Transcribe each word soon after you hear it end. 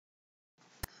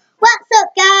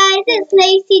guys, it's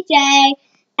Lacey J,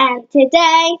 and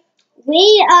today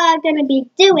we are going to be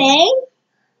doing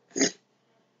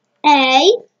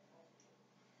a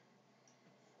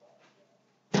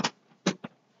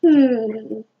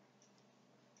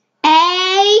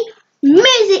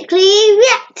Musical.ly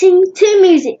reacting to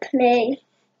Musical.ly.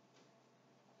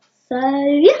 So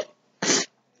yeah.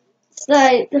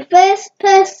 So the first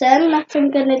person that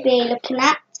I'm going to be looking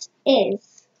at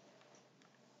is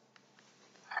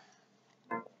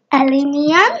Ellie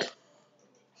Mian,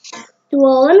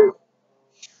 drawn.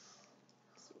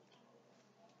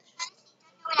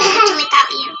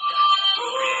 Without you.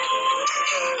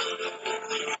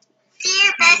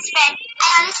 Dear best friend, I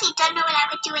honestly don't know what I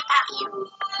would do without you.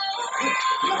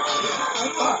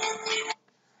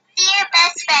 Dear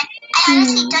best friend, I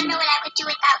honestly don't know what I would do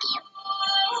without you.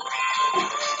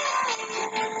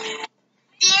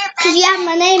 Because you have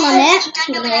my name on it,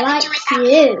 and I like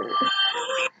you.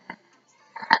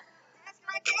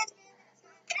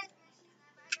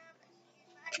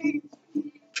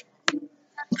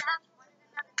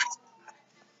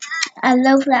 I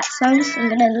love that song, so I'm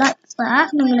going to like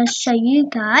that, and I'm going to show you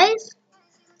guys.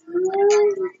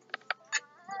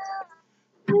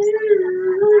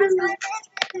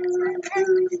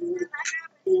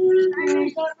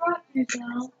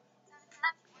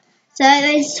 So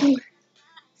there's my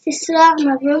sister,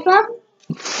 my brother.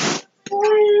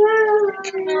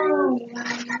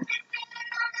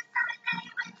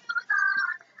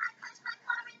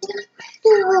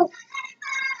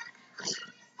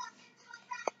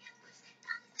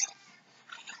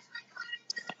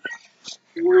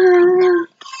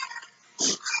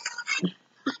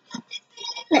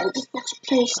 Let me just watch it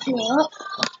play still up.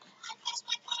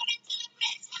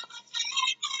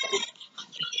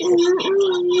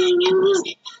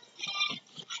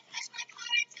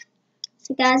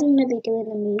 So guys, I'm going to be doing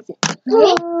the music.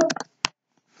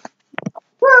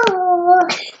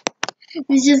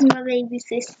 This is my baby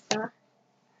sister.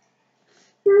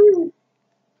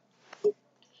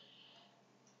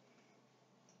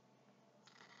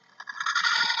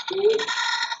 Yeah.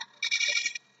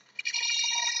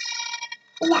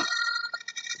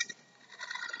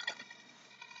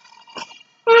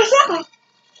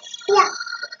 Yeah.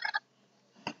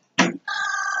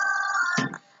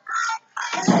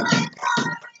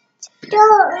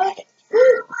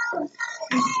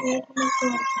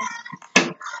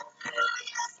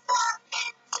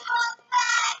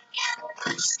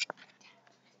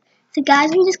 So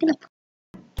guys, I'm just gonna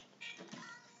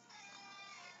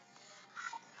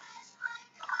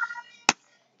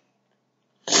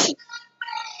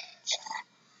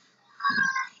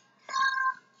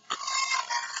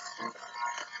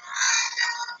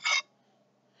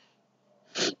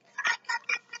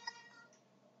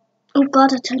oh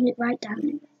god, I turned it right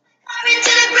down.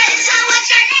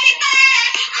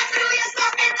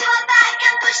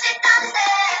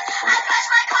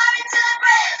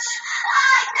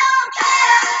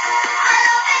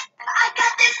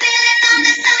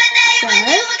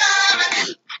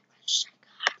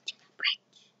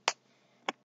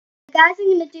 Guys,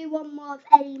 I'm going to do one more of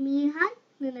Ellie Mian,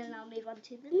 and then I'll move on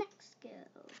to the next girl.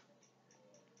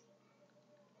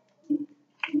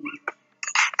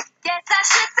 Yes, I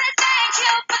should say thank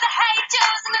you for the hate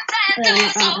juice and the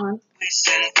Not that one.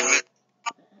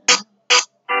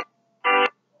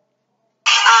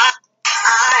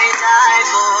 I die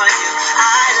for you,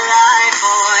 I lie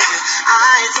for you,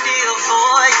 I steal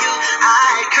for you,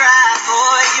 I cry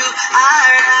for you, I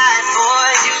ride for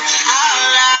you, I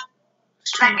lie.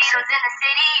 Like Beatles in the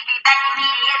city, be back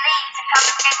immediately to come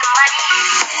and get the money.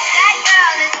 That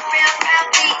girl is a real, real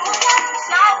beat.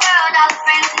 Small world, all the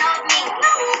friends know me.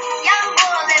 Young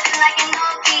bull living like an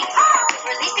old beat.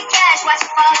 Release the cash, watch it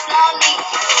fall slowly.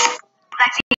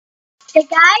 So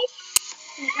guys,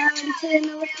 we're going to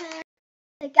another person.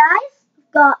 So guys,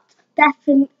 we've got Beth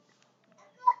and...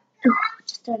 Oh,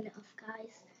 just turned it off,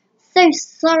 guys. So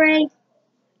sorry.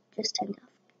 Just turned it off.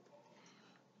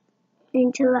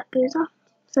 Until that goes off.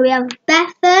 So we have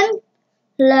Bethan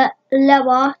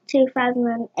Lower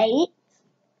 2008.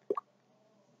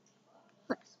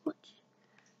 Let's watch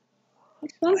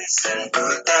this one. Listen,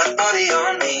 put that body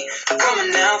on me.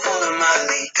 Coming now, follow my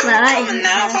lead. Right. Coming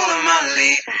now, follow my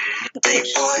lead. Big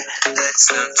boy,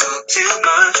 let's not talk too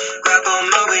much. Grab on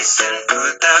my waist and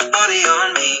put that body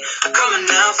on me. Coming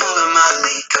now, follow my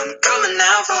lead. Coming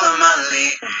now, follow my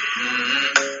lead.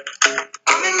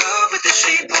 I'm in love with the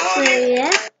shape of So you.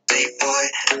 yeah, Big boy,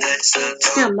 let's not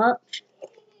talk. not much.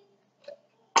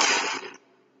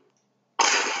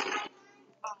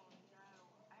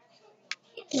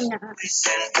 No.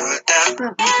 Listen, put that.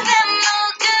 Not much.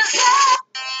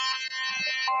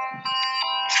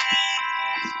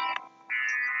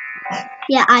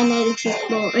 Yeah, I know this is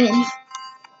boring.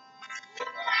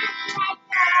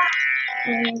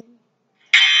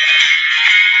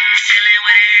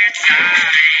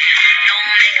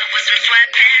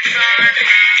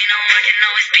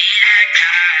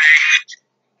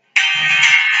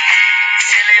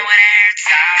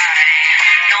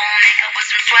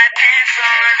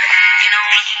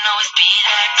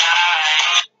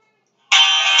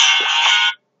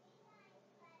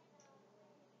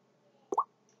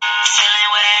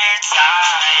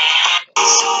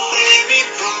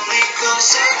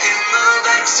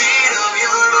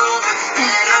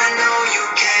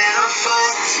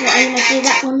 Yeah, I'm gonna do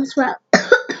that one as well.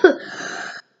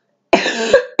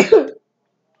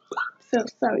 So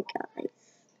sorry, guys.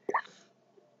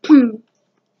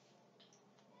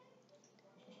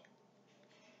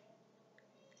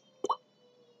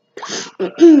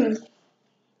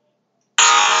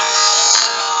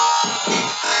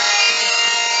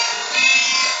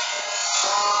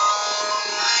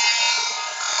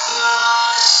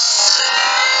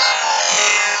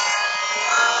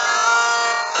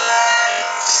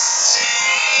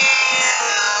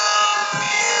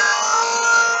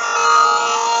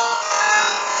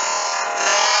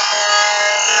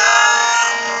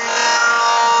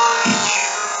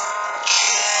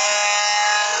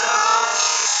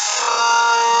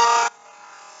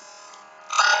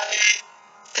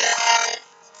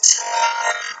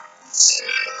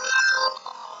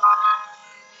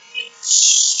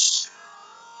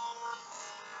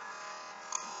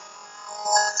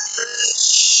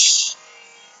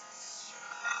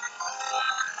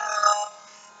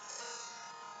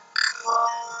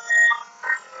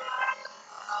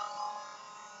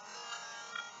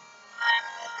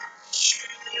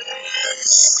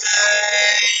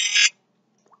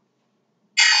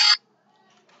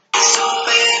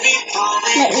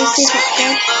 Let me see if it's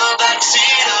good.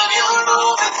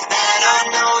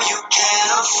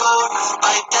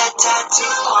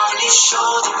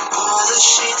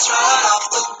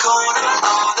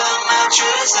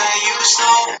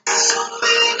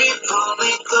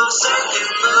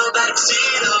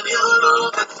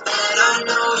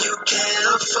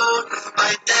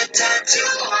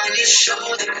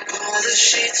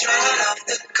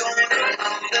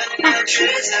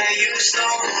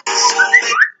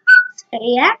 So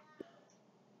yeah.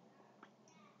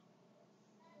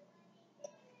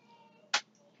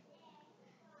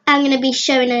 I'm going to be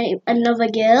showing another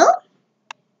girl.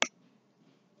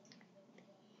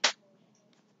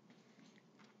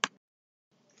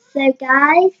 So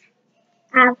guys,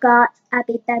 I've got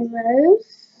Abby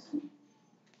Benrose.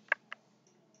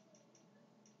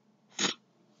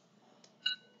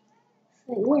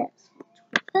 So yes,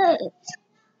 load.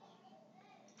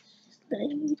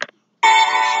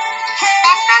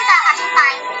 Best friends are hard to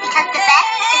find because the best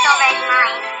is already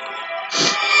mine.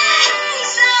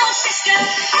 So it's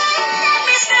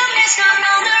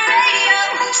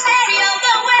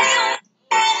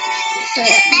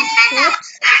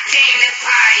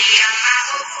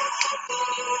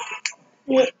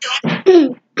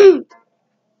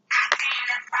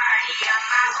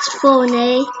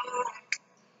Forney,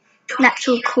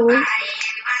 Natural Cool,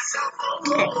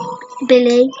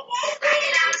 Billy,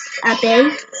 Abby,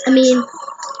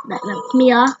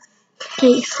 Mia,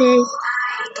 Casey,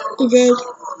 Izzy,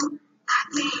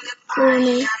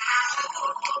 Forney.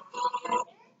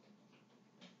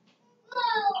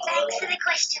 Thanks for the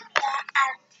question.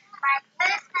 My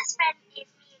first best friend is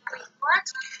Mia Greenwood.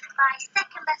 My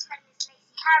second best friend is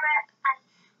Lacey Harrop. And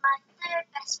my third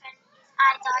best friend is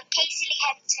either Casey Lee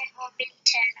Henderson or Billy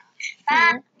Turner.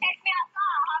 But let me out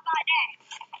there. How about that?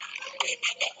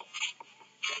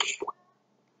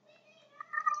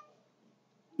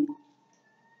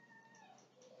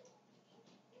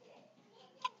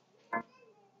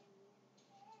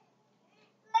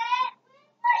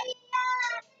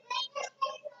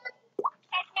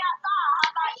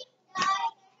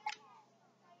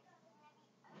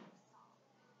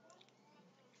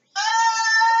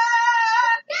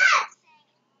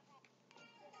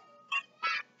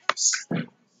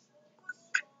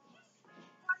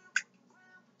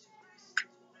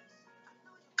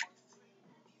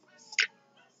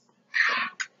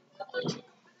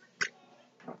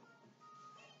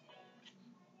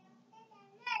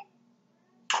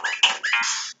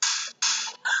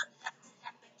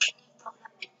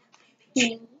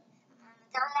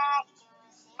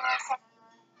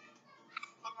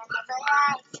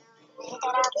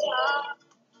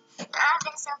 I've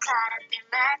been so caught up in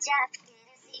my job,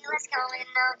 didn't see what's going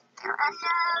on. Now I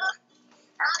know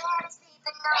I'm better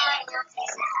sleeping on my own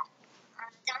face. I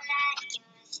don't like you,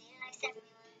 she likes everyone.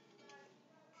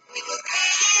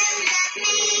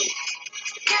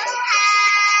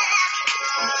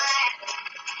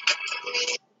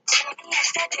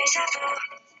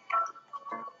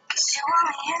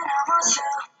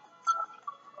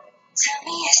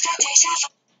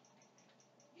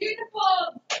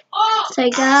 So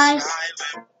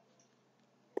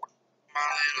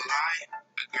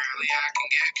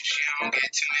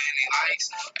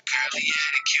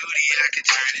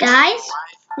guys,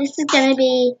 this is gonna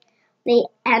be the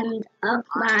end of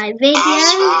my video.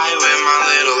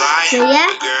 So yeah,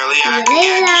 see you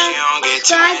later.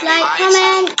 Subscribe, like,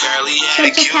 comment. Go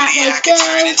check out those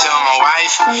girls.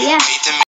 So yeah.